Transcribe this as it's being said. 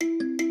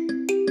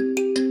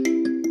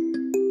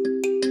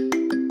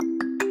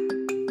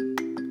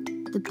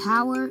The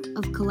power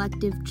of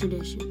collective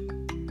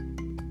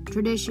tradition.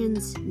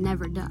 Traditions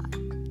never die.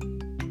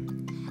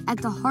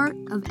 At the heart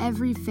of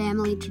every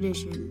family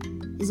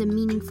tradition is a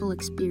meaningful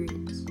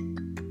experience.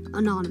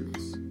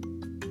 Anonymous.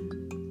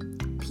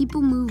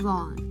 People move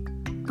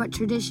on, but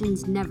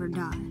traditions never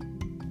die.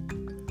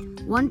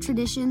 One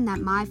tradition that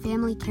my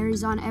family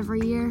carries on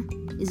every year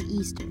is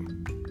Easter.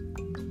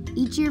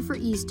 Each year for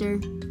Easter,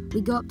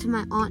 we go up to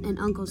my aunt and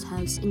uncle's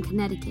house in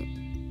Connecticut.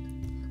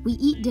 We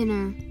eat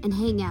dinner and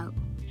hang out,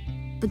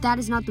 but that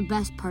is not the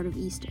best part of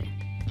Easter.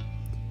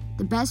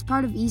 The best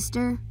part of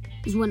Easter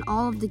is when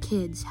all of the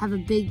kids have a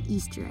big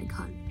Easter egg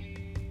hunt.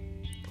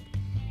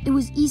 It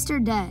was Easter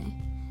Day,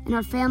 and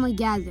our family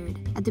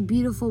gathered at the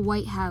beautiful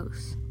White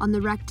House on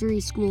the Rectory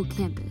School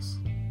campus.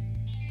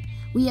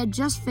 We had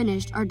just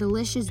finished our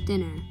delicious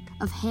dinner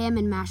of ham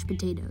and mashed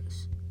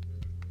potatoes.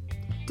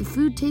 The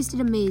food tasted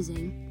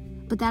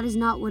amazing, but that is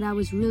not what I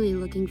was really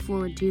looking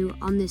forward to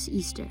on this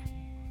Easter.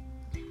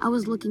 I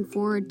was looking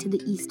forward to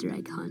the Easter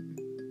egg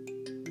hunt.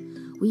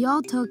 We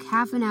all took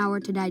half an hour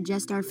to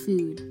digest our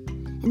food,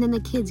 and then the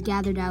kids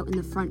gathered out in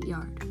the front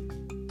yard.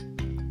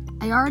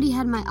 I already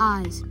had my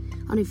eyes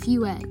on a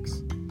few eggs,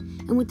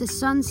 and with the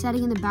sun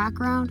setting in the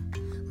background,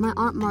 my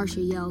Aunt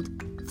Marcia yelled,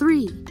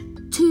 3,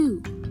 2,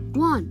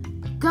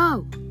 1,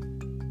 go!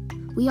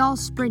 We all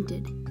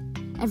sprinted,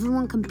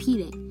 everyone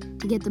competing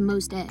to get the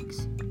most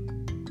eggs.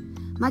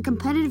 My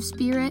competitive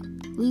spirit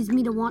leads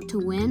me to want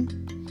to win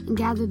and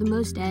gather the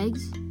most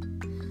eggs,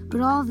 but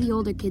all of the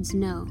older kids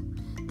know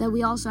that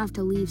we also have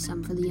to leave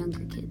some for the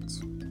younger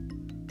kids.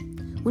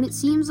 When it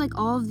seems like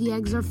all of the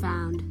eggs are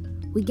found,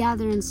 we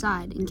gather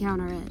inside and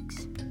count our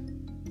eggs.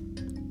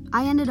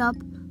 I ended up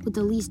with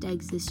the least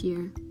eggs this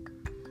year,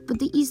 but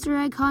the Easter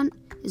egg hunt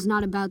is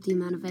not about the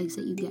amount of eggs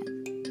that you get.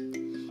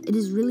 It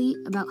is really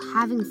about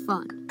having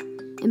fun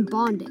and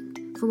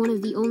bonding for one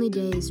of the only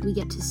days we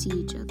get to see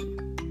each other.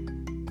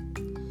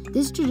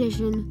 This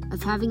tradition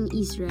of having an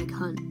Easter egg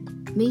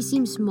hunt may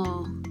seem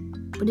small,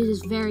 but it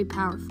is very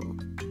powerful.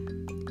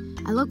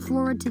 I look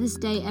forward to this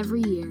day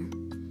every year,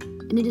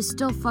 and it is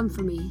still fun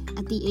for me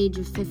at the age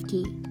of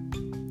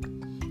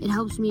 15. It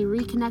helps me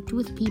reconnect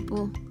with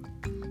people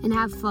and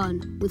have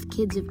fun with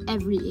kids of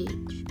every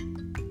age.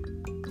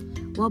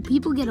 While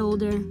people get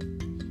older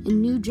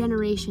and new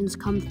generations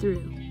come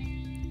through,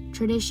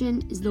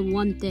 tradition is the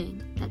one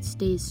thing that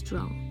stays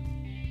strong.